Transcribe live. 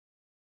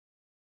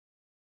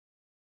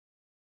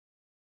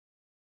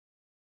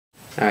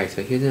Alright,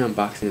 so here's an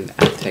unboxing of the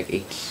Aiptek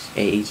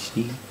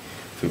A-HD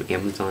from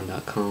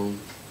Amazon.com.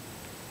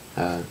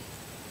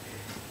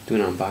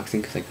 Doing an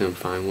unboxing because I couldn't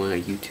find one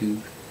on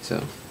YouTube.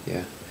 So,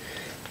 yeah.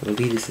 I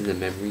believe this is a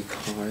memory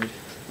card.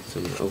 So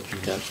I'm going to open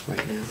it up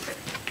right now.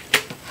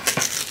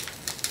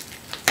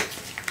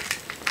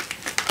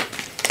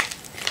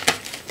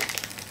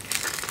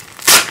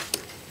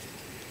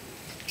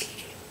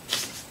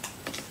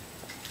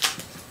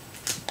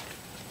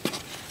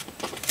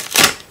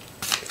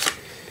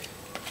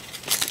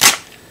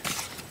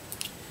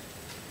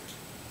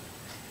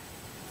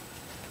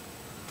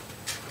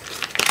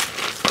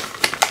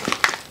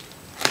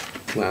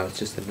 Wow, it's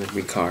just a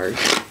memory card.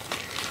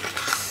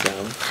 So,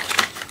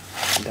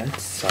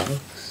 that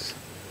sucks.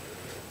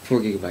 4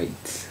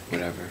 gigabytes,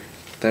 whatever.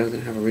 Thought it was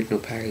gonna have original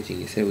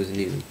packaging. It said it was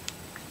new.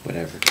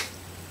 Whatever.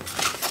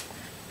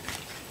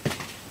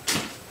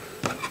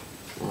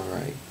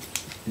 Alright,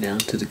 now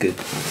to the good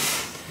part.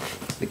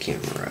 The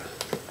camera.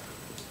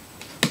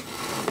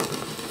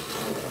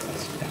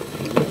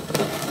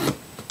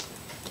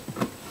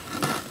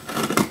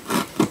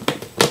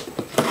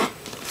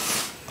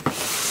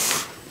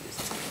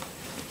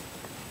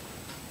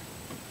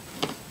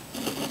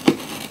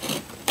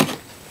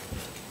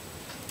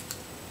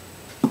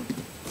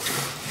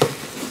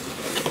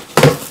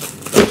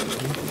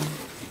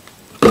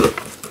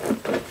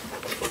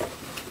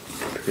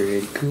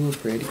 Pretty cool,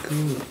 pretty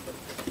cool.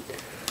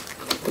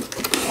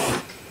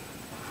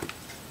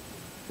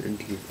 And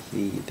you can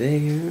see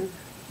there.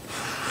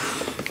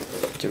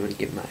 I'm gonna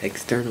get my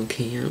external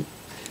cam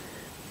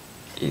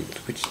and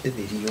switch the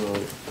video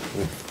over.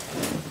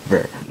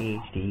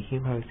 HD, you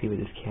can't probably see with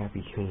this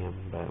crappy cam,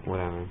 but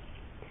whatever.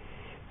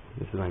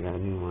 This is why I got a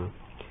new one.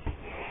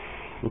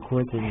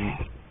 Records in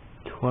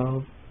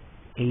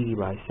 1280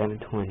 by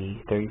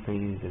 720, 30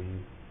 frames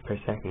per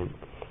second,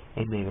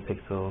 8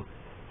 megapixel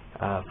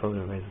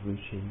photo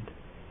resolution.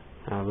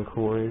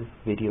 Records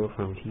video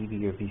from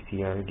TV or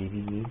VCR or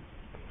DVD.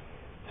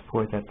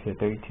 Supports up to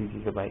 32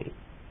 gigabyte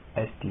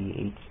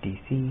SD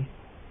HDC.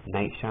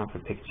 Night shot for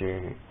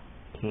picture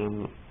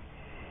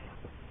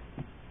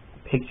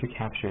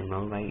capture in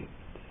low light.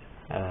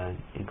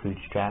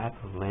 Includes strap,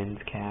 lens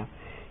cap,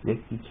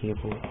 USB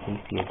cable,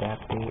 AC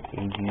adapter,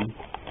 AV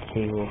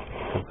cable,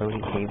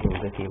 component cable,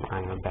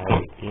 lithium-ion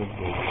battery, and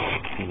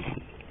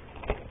CD.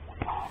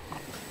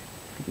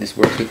 This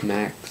works with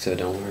Mac, so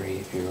don't worry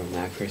if you're a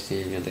Mac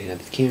person, you're looking at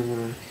this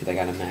camera, because I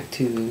got a Mac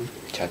too,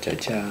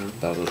 cha-cha-cha,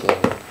 blah blah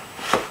blah.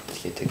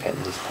 Let's get to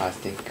cutting this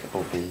plastic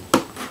open.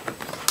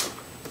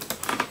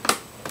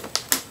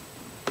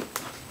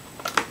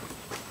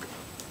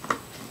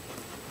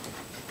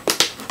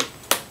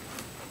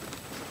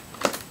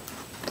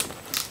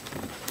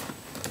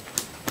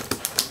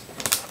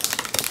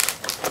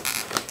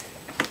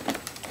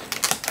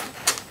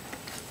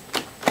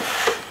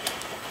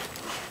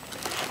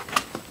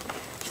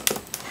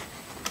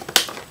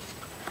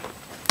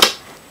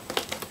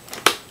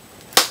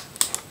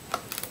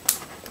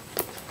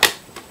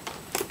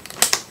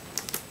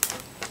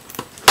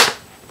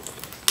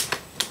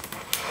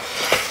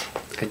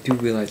 I do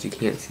realize you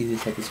can't see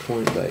this at this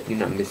point, but you're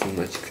not missing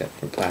much except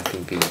for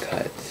plastic being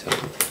cut, so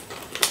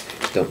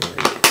don't worry.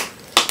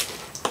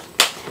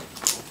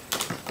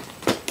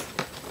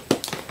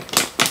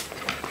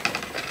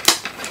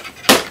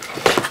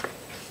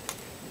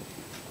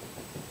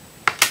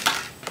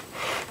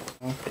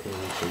 And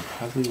we can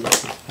probably look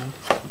this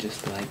up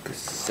just like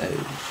so.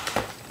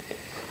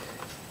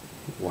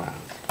 Wow,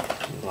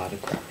 a lot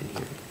of crap in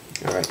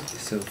here. Alright,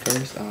 so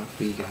first off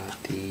we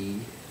got the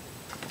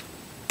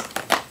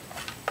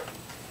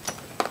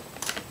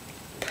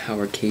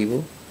power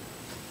cable.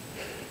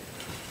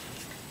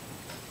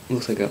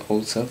 Looks like an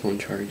old cell phone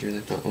charger.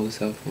 That's my old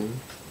cell phone.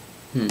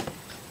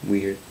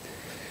 Weird.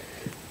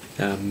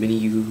 Mini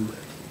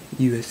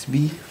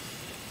USB.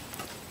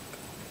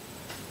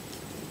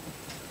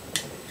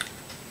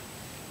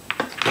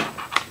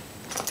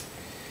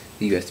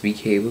 The USB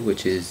cable,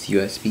 which is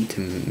USB to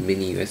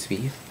mini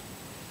USB.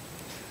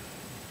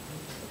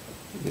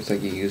 It's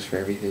like you use for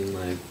everything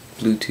like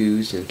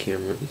Bluetooth and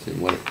cameras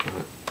and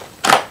whatnot.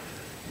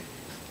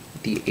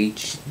 The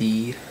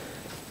HD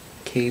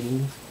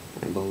cable,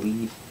 I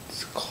believe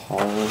it's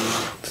called,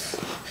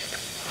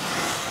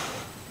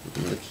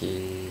 I'm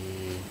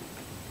looking,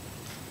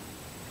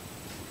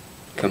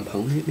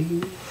 component maybe?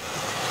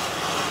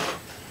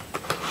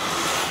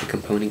 The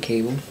component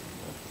cable.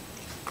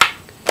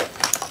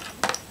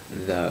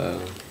 The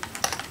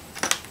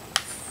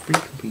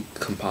free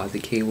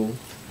composite cable.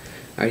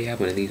 I already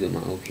have one of these with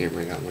my old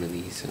camera. I got one of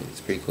these, so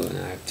it's pretty cool, and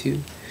I have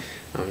two.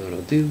 I don't know what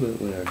it'll do,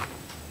 but whatever.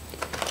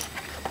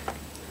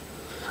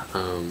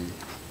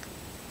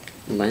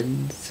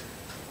 Lens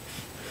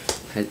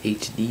has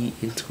HD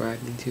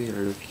inscribed into it. I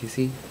don't know if you can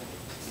see.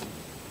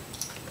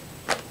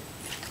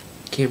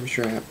 Camera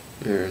strap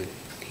or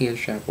hand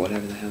strap,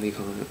 whatever the hell you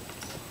call it.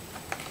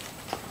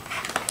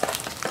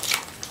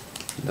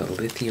 The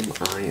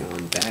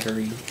lithium-ion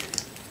battery.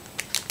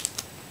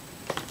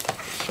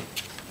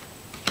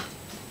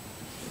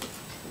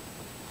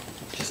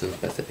 Just some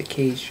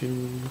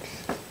specifications,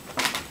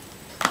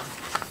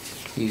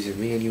 user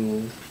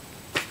manual,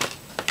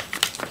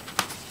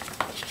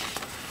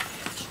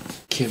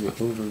 camera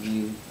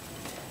overview,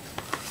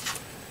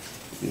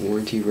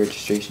 warranty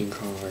registration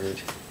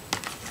card,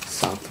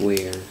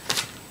 software,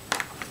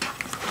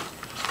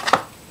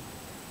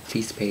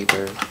 piece of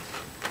paper,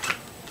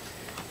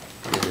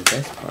 and the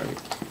best part,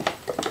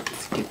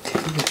 let's get to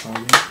the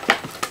part,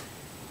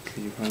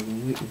 because you're probably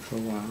been waiting for a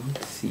while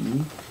to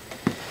see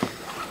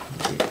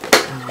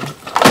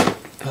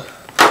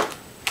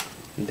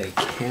the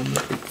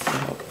camera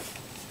itself.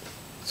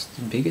 It's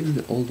bigger than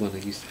the old one I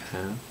used to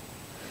have.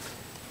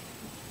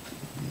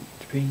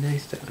 It's pretty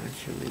nice though,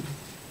 actually.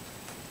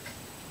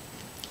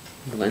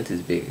 The lens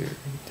is bigger.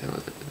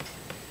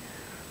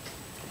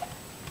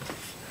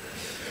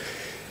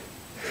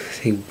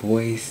 Say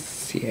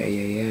voice,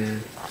 yeah.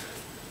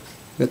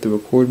 Got the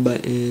record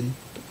button,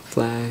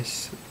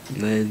 flash,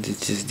 lens.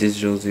 It's just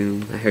digital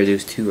zoom. I heard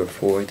there's 2 or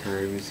 4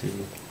 times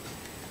zoom.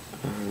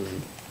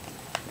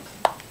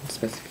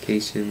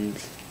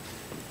 Specifications.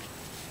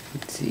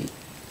 Let's see.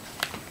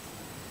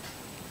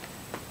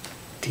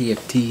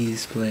 TFT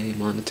display,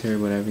 monitor,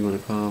 whatever you want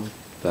to call.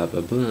 Blah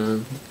blah blah.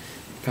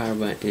 Power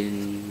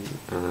button.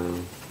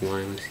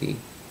 Let's see.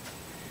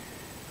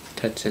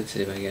 Touch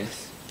sensitive, I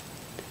guess.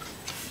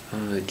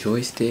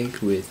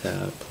 Joystick with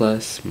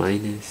plus,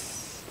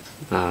 minus,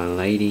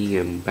 lighting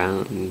and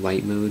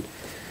light mode.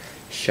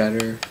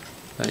 Shutter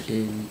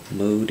button,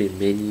 mode and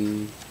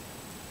menu.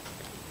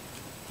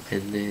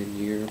 And then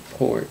your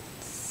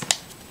ports.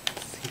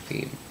 Let's see if we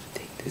can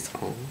take this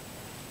on.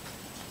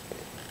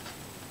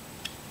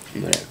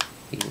 Whatever,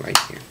 right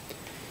here.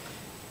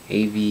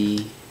 AV,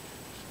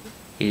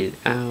 in and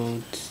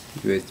out,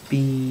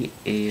 USB,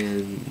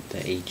 and the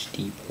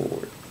HD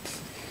ports.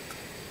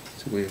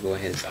 So we're gonna go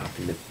ahead and pop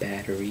in the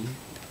battery.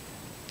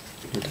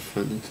 What the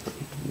front looks like.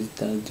 This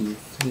does do a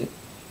flip.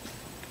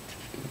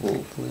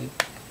 Full flip.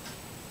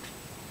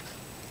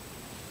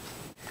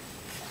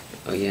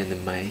 Oh yeah, and the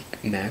mic,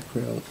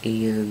 macro,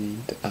 and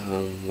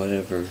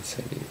whatever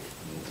setting.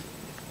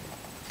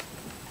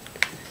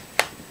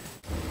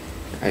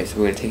 Alright, so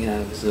we're gonna take it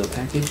out of this little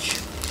package.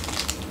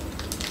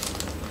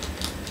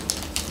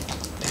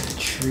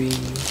 Battery.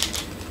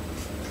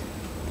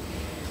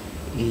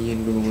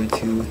 And we're going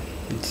to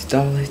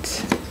install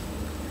it.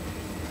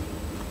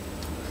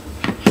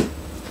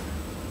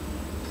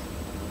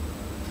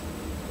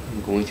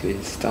 I'm going to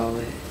install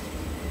it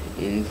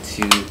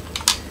into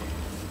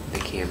the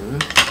camera.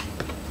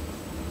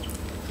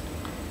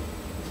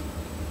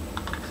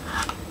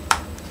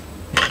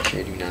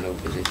 I do not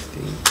open this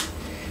thing.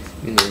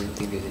 I don't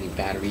think there's any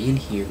battery in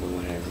here, but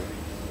whatever.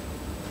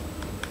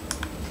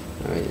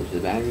 Alright, there's the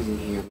batteries in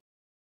here.